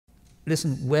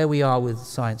listen, where we are with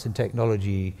science and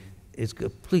technology is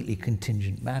completely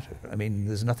contingent matter. I mean,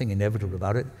 there's nothing inevitable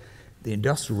about it. The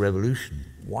Industrial Revolution,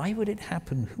 why would it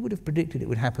happen? Who would have predicted it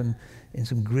would happen in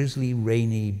some grisly,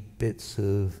 rainy bits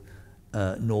of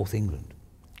North England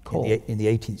in the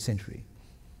 18th century?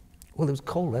 Well, there was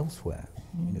coal elsewhere,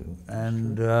 you know,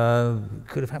 and it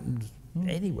could have happened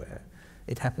anywhere.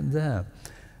 It happened there.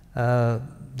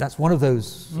 That's one of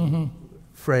those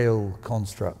frail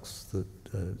constructs that.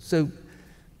 So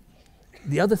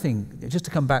the other thing, just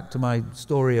to come back to my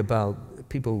story about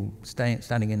people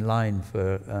standing in line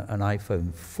for an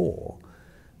iPhone 4,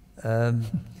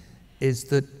 is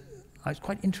that I was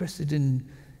quite interested in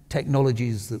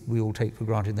technologies that we all take for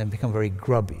granted and then become very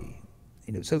grubby.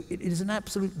 You know, so it is an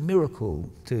absolute miracle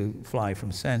to fly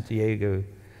from San Diego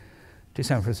to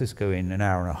San Francisco in an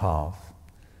hour and a half,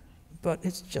 but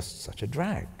it's just such a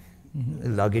drag. The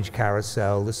luggage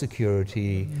carousel, the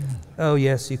security. Oh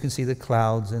yes, you can see the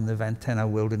clouds in the Ventana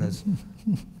wilderness.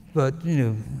 But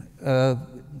you know,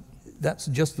 that's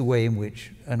just the way in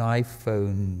which an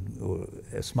iPhone or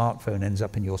a smartphone ends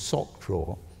up in your sock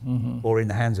drawer or in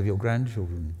the hands of your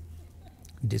grandchildren,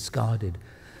 discarded.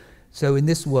 So in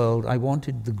this world, I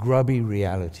wanted the grubby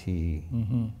reality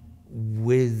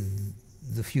with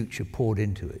the future poured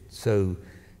into it. So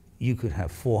you could have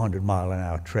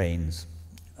 400-mile-an-hour trains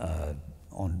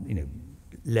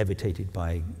levitated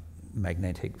by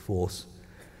magnetic force,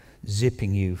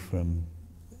 zipping you from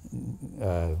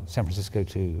San Francisco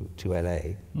to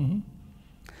LA.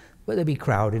 But they'd be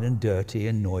crowded and dirty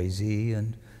and noisy,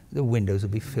 and the windows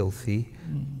would be filthy,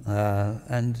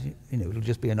 and you know, it'll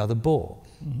just be another bore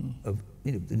of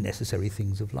the necessary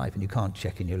things of life. And you can't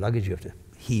check in your luggage; you have to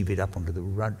heave it up onto the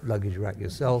luggage rack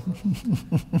yourself.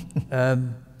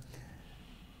 And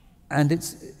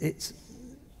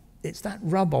it's that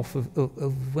rub-off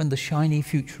of when the shiny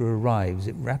future arrives,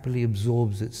 it rapidly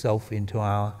absorbs itself into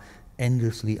our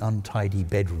endlessly untidy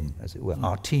bedroom, as it were,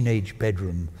 our teenage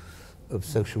bedroom of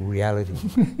social reality.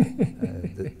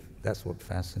 That's what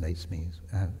fascinates me.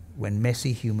 When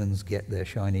messy humans get their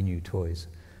shiny new toys,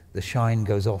 the shine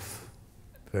goes off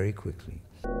very quickly.